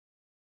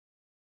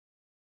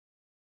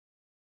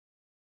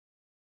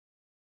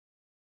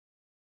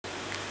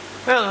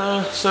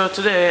Hello, so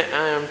today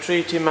I am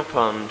treating my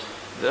pond.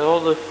 All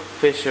the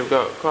fish have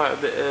got quite a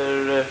bit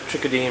of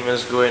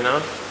trichodemas going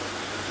on,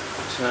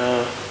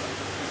 so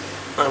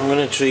I'm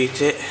going to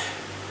treat it.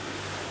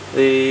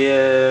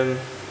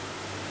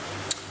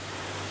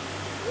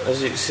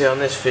 As you can see on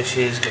this fish,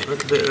 he's got a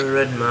little bit of a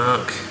red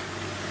mark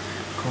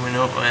coming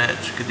up where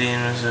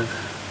trichodemas have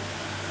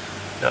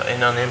got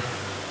in on him.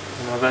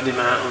 And I've had him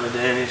out on the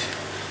day and he's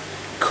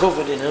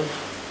covered in them.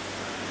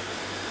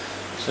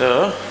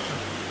 So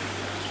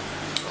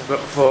I've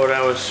got 4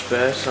 hours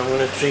spare, so I'm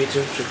going to treat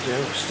him.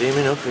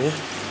 Steaming up here.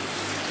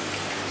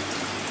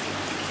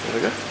 There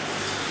we go.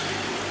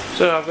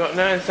 So I've got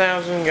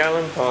 9,000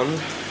 gallon pond.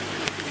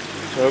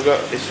 So I've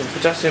got some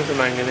potassium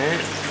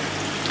permanganate,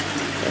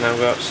 and I've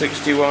got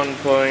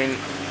 61.3,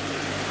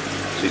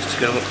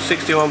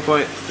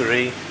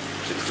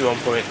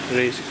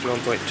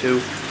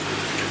 61.2.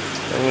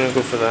 I'm going to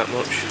go for that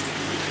much.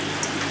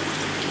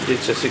 I did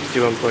say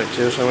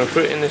 61.2, so I'm going to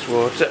put it in this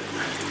water.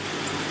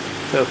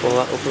 Purple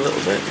that up a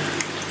little bit.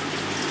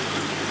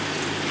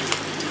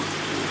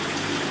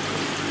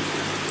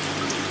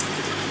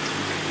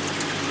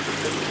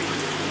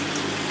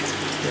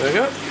 There we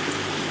go.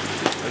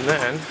 And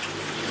then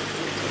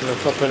I'm going to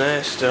pop an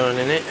air stone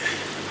in it,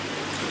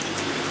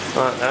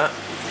 like that,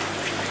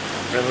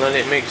 and let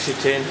it mix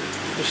it in.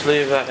 Just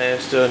leave that air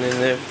stone in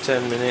there for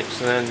 10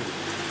 minutes and then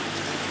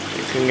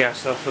you can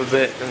gas off a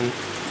bit and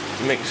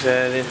mix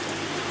air in.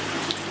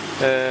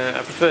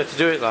 I prefer to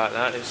do it like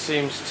that. It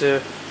seems to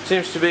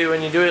be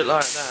when you do it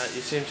like that,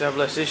 you seem to have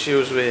less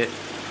issues with it,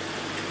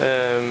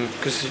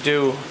 because you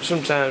do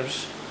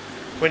sometimes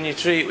when you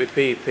treat with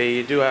PP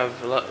you do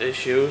have a lot of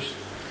issues.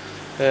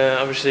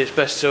 Obviously it's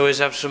best to always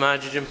have some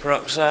hydrogen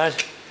peroxide.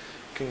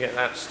 You can get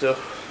that stuff,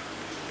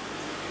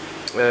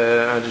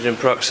 hydrogen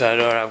peroxide,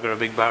 or I've got a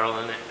big barrel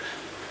in it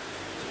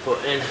to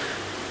put in.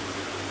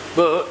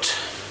 But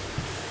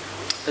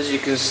as you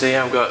can see,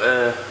 I've got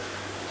a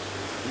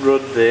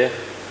rud there,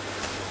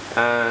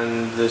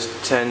 and there's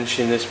tench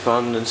in this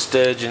pond and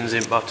sturgeons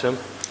in bottom,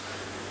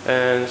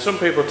 and some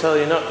people tell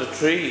you not to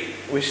treat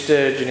with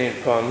sturgeon in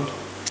pond,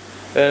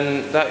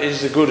 and that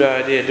is a good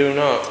idea. Do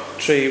not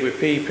treat with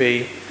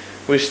PP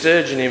with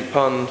sturgeon in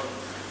pond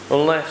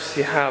unless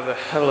you have a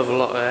hell of a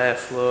lot of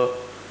airflow.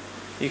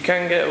 You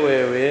can get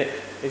away with it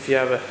if you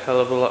have a hell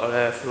of a lot of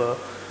airflow.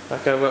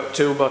 Like I've got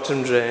 2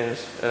 bottom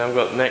drains and I've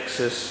got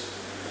Nexus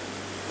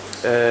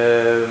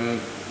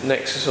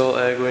salt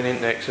air going in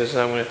Nexus,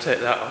 and I'm going to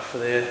take that off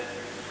of there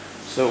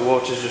so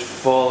water's just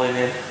falling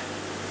in,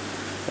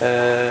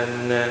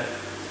 and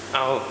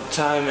I'll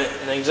time it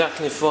in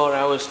exactly 4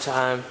 hours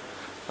time.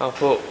 I'll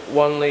put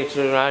 1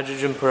 litre of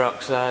hydrogen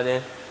peroxide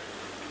in,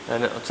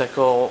 and it'll take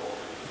all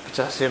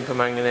potassium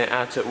permanganate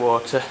out of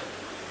water,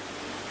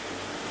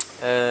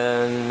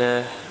 and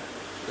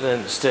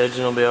then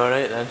sturgeon will be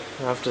alright then.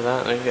 After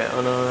that they'll get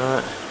on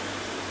alright.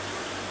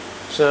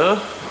 So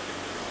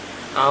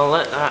I'll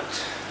let that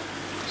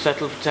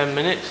settle for 10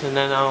 minutes and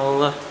then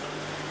I'll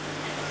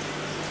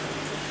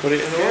put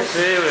it in the water.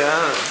 So here we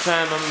are, at the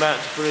time I'm about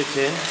to put it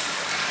in.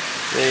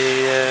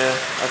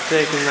 I've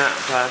taken that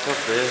part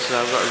off there, so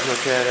I've got as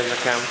much air as I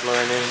can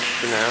flowing in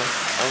for now.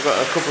 I've got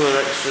a couple of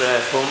extra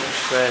air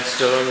pumps, air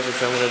stones, which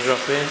I'm going to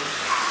drop in.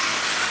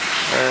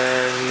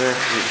 And as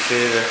you can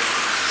see,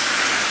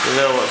 you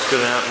know what's going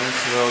to happen.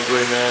 They're all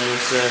going round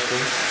in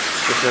circles.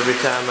 Just every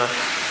time I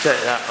take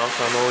that off,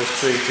 I'm always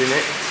treating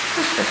it.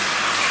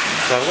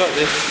 So I've got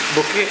this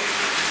bucket,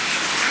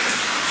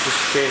 just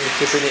in case of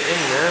tipping it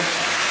in now.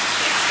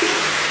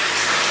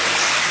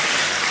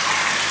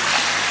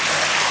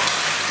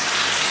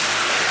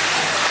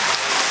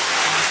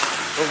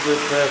 Lovely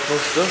purple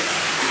stuff.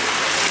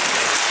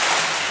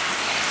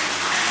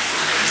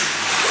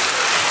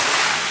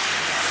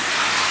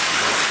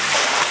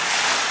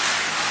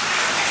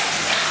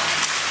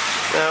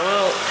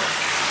 Now,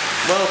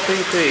 well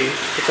PP,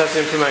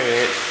 potassium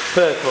permanganate,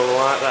 purple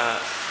like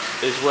that,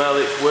 is well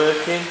it's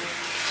working.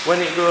 When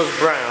it goes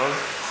brown,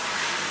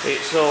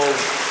 it's all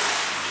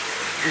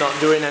not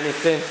doing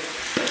anything.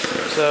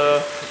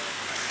 So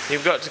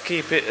you've got to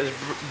keep it as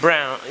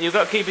brown. You've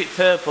got to keep it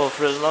purple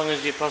for as long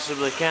as you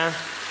possibly can.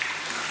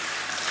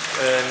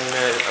 And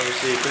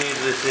obviously you can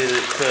easily see that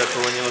it's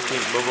purple when you're looking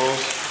at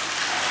bubbles.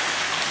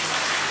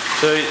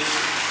 So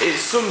it's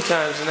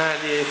sometimes an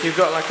idea, if you've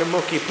got like a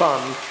mucky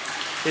pond,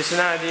 it's an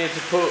idea to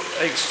put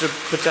extra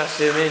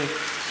potassium in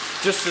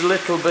just a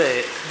little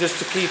bit, just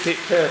to keep it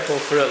purple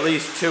for at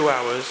least 2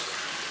 hours.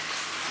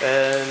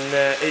 And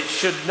it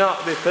should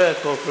not be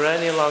purple for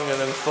any longer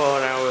than 4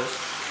 hours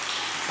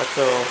at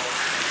all.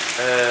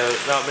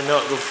 That'll be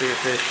not good for your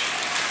fish,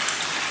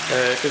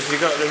 because you've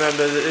got to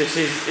remember that it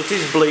is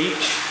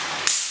bleach,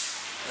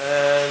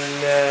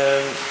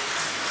 and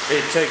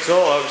it takes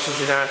all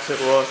oxygen out of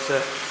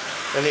water,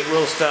 and it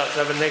will start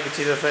to have a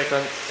negative effect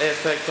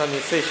on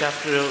your fish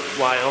after a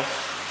while.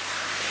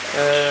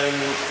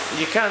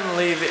 You can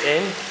leave it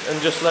in and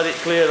just let it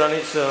clear on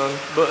its own,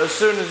 but as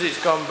soon as it's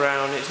gone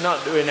brown, it's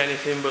not doing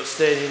anything but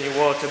staining your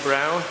water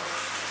brown.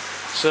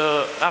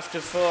 So after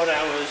 4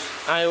 hours,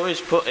 I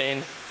always put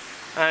in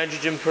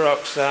hydrogen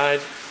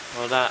peroxide,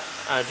 or that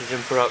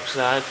hydrogen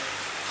peroxide,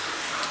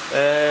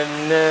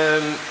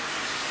 and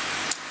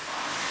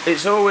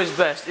it's always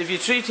best, if you're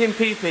treating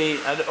PP,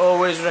 I'd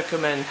always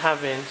recommend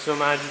having some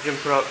hydrogen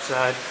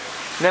peroxide.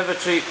 Never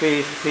treat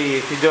PP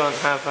if you don't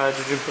have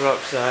hydrogen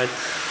peroxide,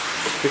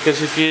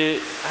 because if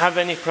you have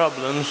any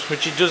problems,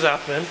 which it does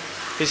happen,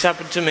 this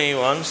happened to me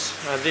once.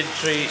 I did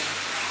treat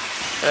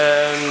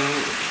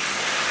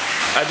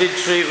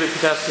with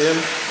potassium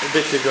a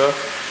bit ago,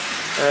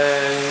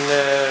 and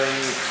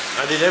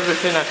I did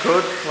everything I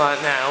could,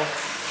 like now,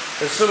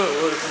 and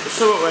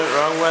something went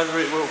wrong, whether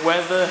it was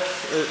weather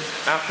it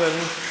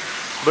happened,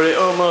 but it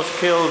almost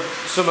killed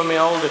some of my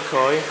older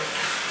koi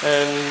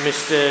and my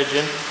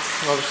sturgeon.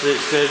 Obviously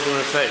it's sturgeon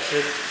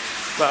affected,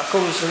 but I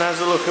comes and has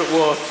a look at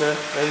water,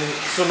 and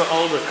some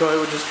older koi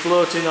were just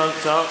floating on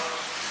top,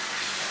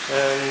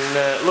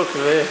 and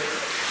luckily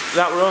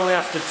that were only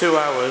after 2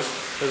 hours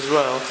as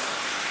well.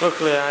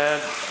 Luckily I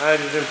had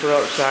hydrogen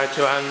peroxide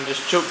to hand,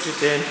 just chucked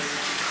it in,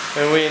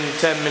 and within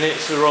 10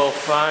 minutes they were all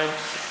fine,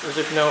 as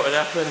if no had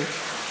happened.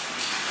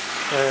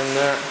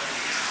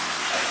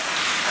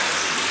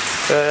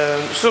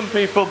 And some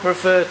people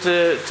prefer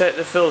to take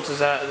the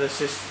filters out of the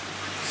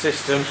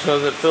system so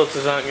that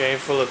filters aren't getting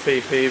full of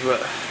PP,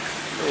 but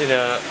you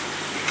know,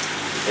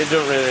 it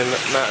doesn't really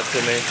matter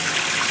to me.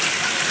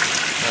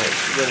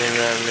 It's running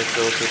around the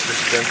filter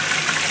system,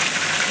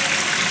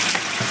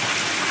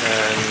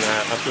 and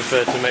I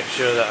prefer to make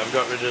sure that I've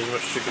got rid of as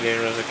much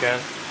trichodina as I can.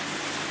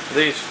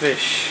 These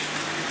fish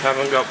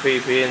haven't got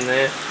PP in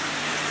there,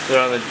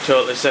 they're on a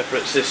totally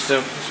separate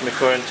system. It's my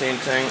quarantine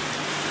tank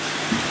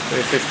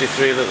with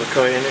 53 little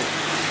koi in it.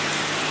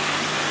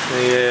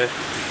 The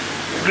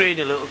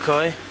greedy little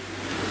koi,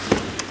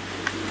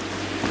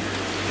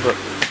 but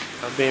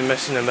I've been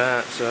messing them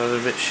out, so they're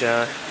a bit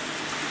shy.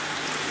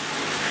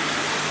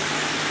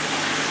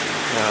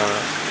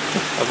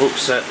 I've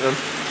upset them.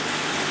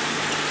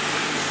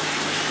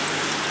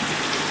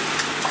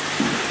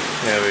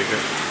 There we go.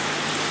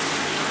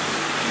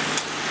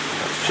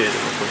 Let's cheer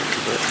them up a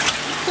little bit.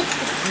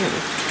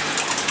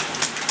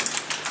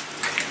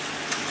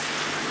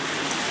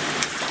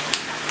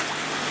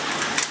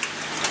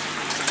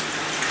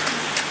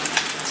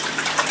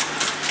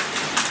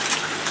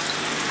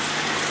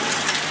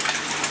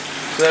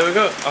 So there we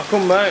go. I'll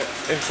come back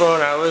in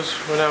 4 hours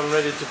when I'm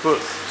ready to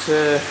put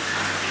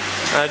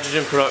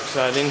hydrogen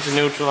peroxide in to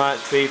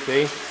neutralise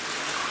PP,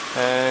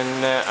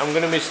 and I'm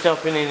going to be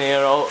stopping in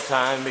here all the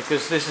time,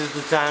 because this is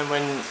the time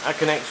when I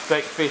can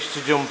expect fish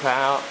to jump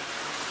out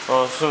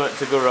or something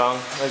to go wrong.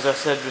 As I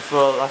said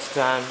before last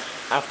time,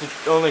 after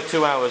only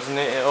 2 hours, and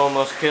it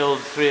almost killed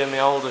 3 of my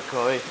older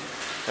koi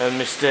and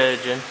my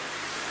sturgeon.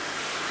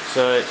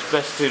 So it's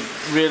best to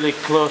really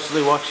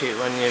closely watch it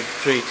when you're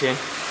treating,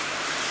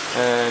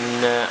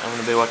 and I'm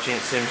going to be watching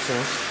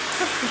Simpsons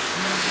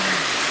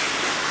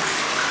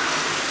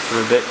for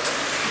a bit.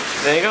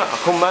 There you go,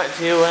 I'll come back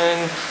to you when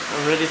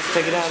I'm ready to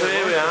take it out. So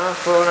here we are,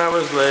 4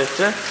 hours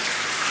later.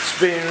 It's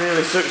been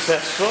really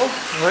successful,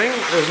 I think.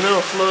 There's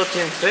no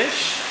floating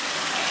fish,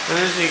 and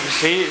as you can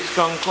see it's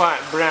gone quite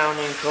brown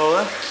in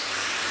colour,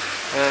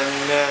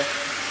 and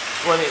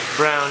when it's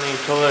brown in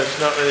colour it's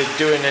not really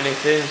doing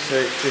anything, so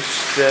it's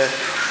just a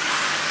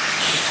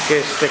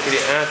case of taking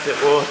it out of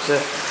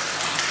water.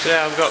 So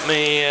yeah, I've got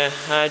my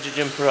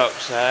hydrogen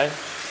peroxide.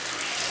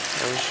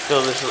 I'll just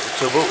fill this little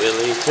tub up with a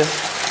litre.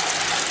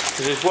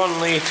 Because it's 1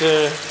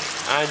 litre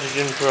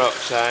hydrogen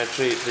peroxide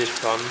treats this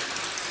pond.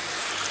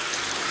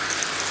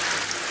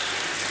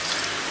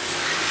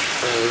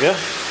 There we go.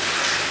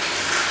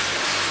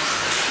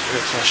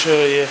 If I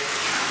show you,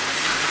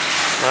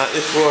 like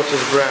this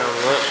water's brown,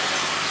 look.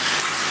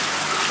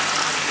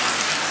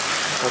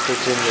 Pop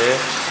it in there.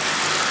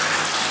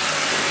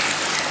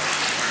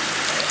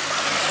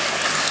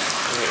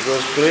 And it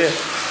goes clear.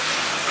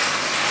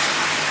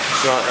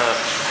 Just like that.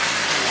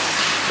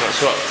 That's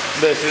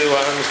basically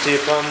what happens to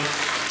your pond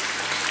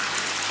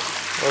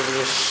over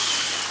the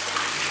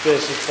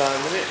space of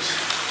 5 minutes.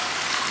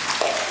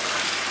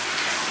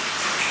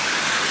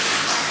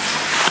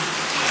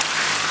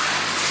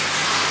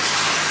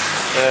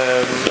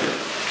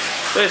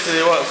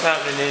 Basically what's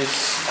happening is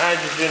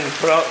hydrogen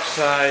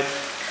peroxide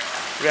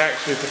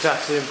reacts with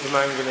potassium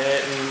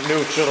permanganate and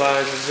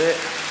neutralises it.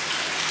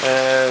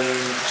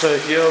 So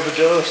if you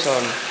overdose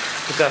on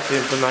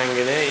potassium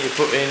permanganate, you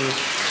put in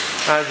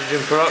hydrogen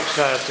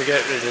peroxide to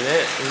get rid of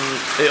it, and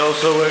it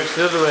also works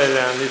the other way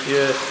around. If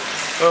you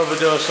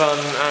overdose on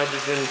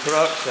hydrogen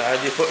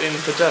peroxide, you put in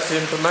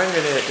potassium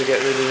permanganate to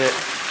get rid of it.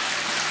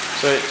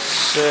 So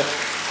it's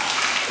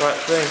right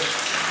thing.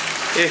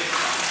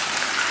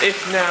 If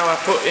now I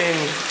put in,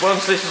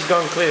 once this has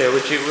gone clear,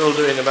 which it will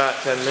do in about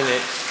 10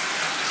 minutes,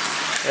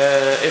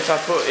 if I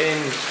put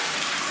in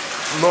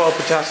more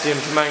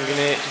potassium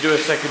permanganate to do a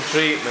second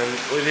treatment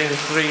within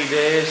 3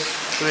 days,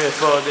 3 or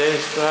 4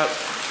 days perhaps,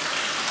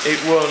 it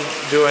won't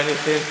do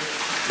anything.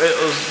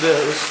 It'll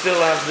still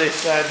have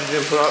this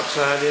hydrogen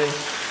peroxide in,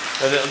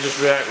 and it'll just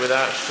react with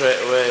that straight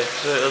away.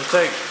 So it'll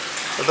take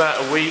about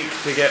a week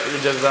to get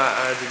rid of that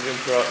hydrogen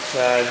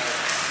peroxide,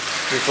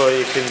 before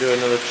you can do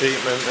another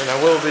treatment. And I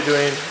will be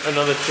doing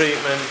another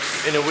treatment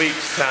in a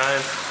week's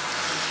time,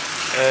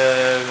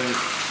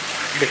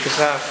 because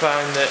I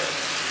find that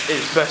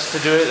it's best to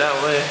do it that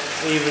way.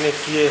 Even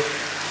if you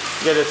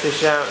get a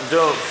fish out and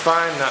don't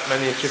find that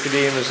many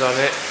trichodemas on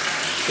it,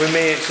 with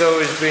me it's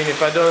always been,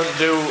 if I don't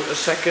do a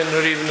second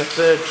or even a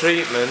third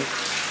treatment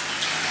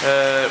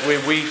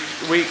with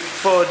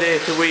 4-day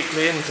to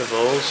weekly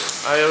intervals,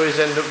 I always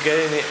end up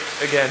getting it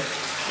again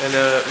in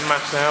a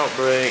mass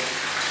outbreak.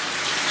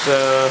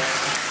 So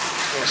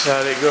that's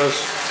how it goes.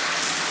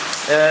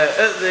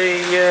 At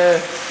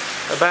the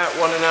about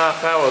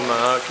 1.5 hour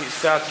mark, it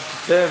started to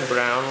turn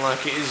brown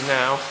like it is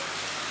now,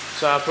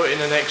 so I put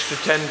in an extra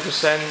 10%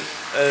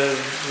 of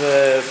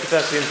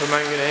potassium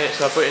permanganate,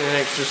 so I put in an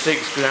extra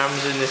 6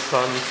 grams in this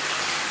pond,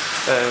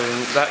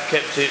 and that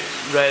kept it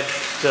red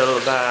till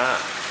about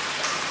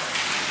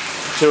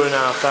 2.5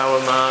 hour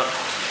mark.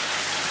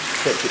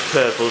 Kept it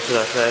purple, should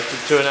I say, to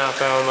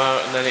 2.5 hour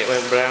mark, and then it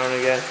went brown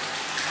again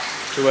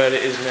to where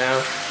it is now.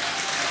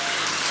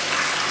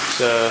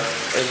 So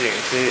as you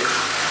can see, it's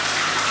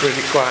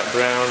really quite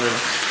brown and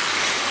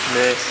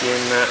murky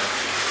and that.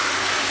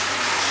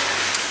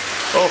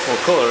 Awful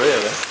colour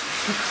really.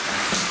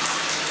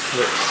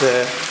 But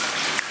there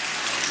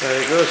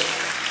it goes.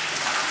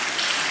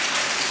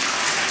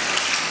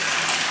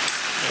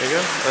 There you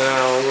go. And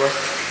I'll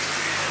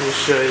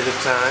show you the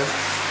time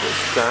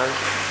this time.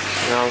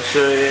 And I'll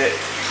show you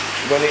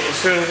when as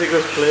soon as it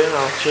goes clear,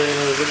 I'll show you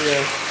another video.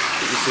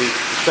 You see,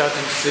 it's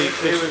starting to see.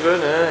 Here we go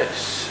now.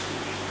 It's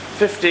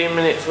 15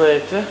 minutes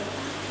later.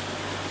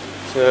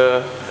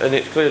 So, and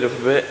it's cleared up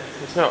a bit.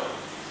 It's not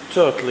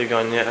totally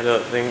gone yet, I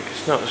don't think.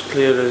 It's not as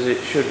clear as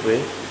it should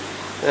be.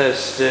 There's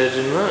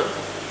sturgeon, that.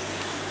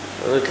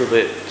 A little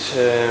bit,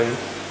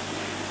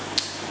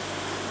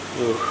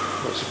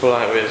 what's a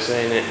polite way of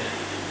saying it?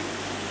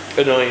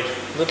 Annoyed.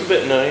 A little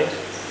bit annoyed.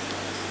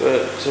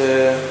 But,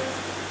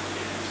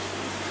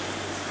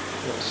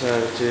 that's how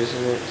it is,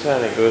 isn't it? That's how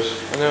it goes.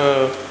 I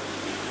know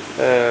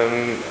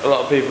a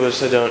lot of people have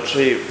said don't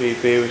treat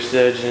PP with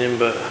sturgeon in,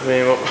 but I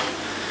mean,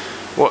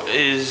 what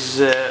is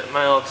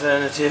my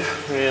alternative,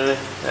 really?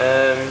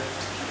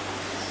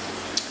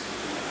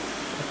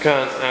 I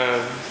can't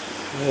have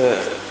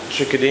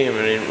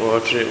trichodina in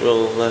water, it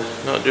will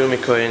not do me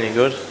koi any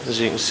good. As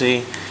you can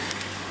see,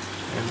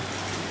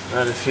 I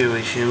had a few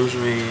issues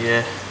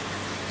with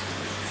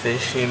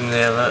fish, even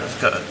though that's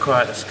got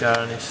quite a scar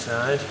on his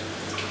side.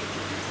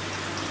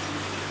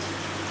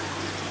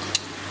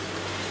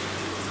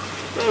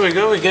 There we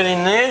go, we're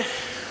getting there.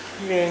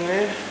 We're getting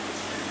there.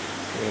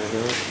 There we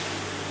go.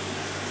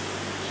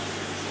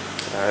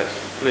 It's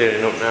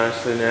clearing up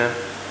nicely now.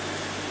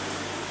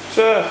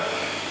 So,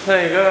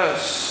 there you go,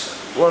 that's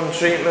one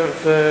treatment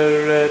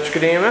for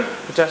Trichodina,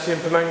 potassium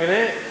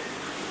permanganate.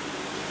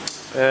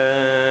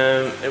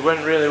 It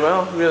went really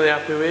well, really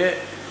happy with it.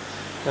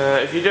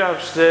 If you do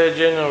have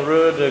sturgeon or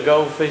rudd or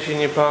goldfish in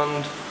your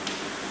pond,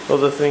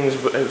 other things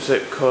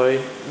except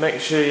koi, make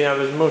sure you have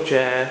as much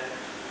air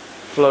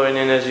flowing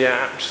in as you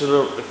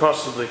absolutely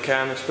possibly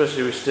can,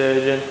 especially with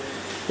sturgeon.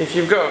 If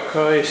you've got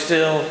koi,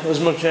 still as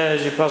much air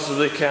as you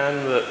possibly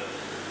can, but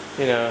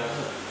you know,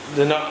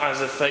 they're not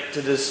as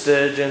affected as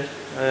sturgeon.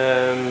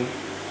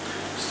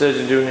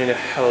 Sturgeon do need a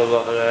hell of a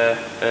lot of air,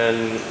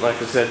 and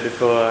like I said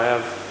before, I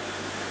have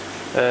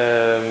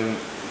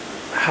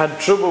had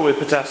trouble with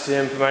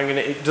potassium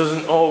permanganate. It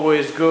doesn't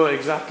always go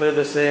exactly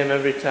the same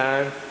every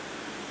time.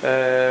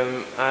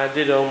 I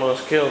did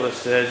almost kill the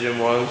sturgeon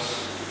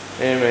once.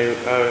 Anyway,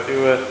 I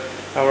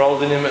were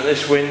holding him at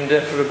this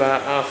window for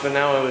about half an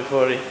hour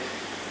before he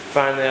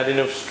finally had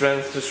enough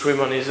strength to swim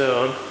on his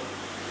own.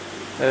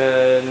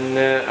 And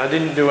I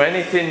didn't do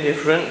anything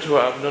different to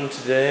what I've done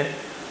today.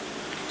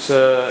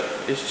 So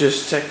it's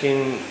just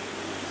having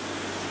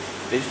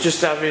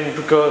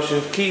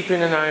precautions,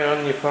 keeping an eye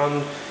on your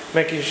pond,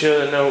 making sure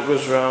that no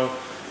goes wrong,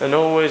 and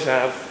always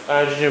have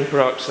hydrogen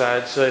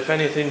peroxide. So if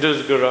anything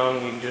does go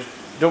wrong, you can just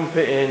dump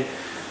it in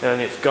and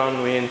it's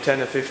gone within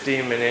 10 or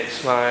 15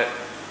 minutes. Like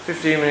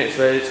 15 minutes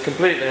later, it's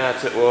completely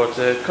out of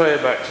water, koi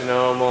back to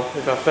normal.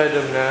 If I fed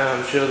them now,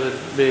 I'm sure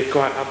they'd be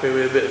quite happy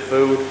with a bit of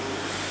food.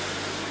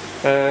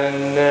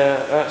 And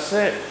that's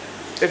it.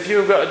 If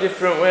you've got a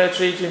different way of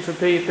treating for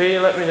PP,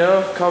 let me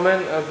know,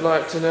 comment, I'd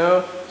like to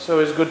know. It's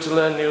always good to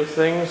learn new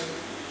things.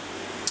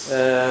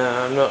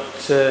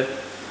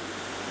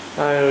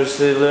 I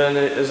obviously learn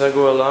it as I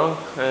go along,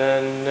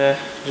 and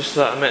just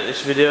thought I'd make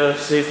this video,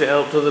 see if it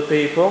helped other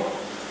people.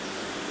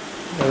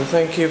 And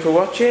thank you for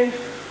watching,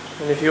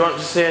 and if you want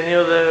to see any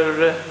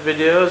other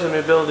videos of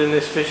me building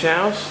this fish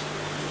house,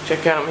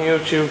 check out my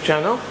YouTube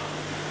channel.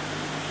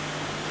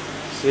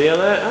 See you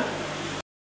later.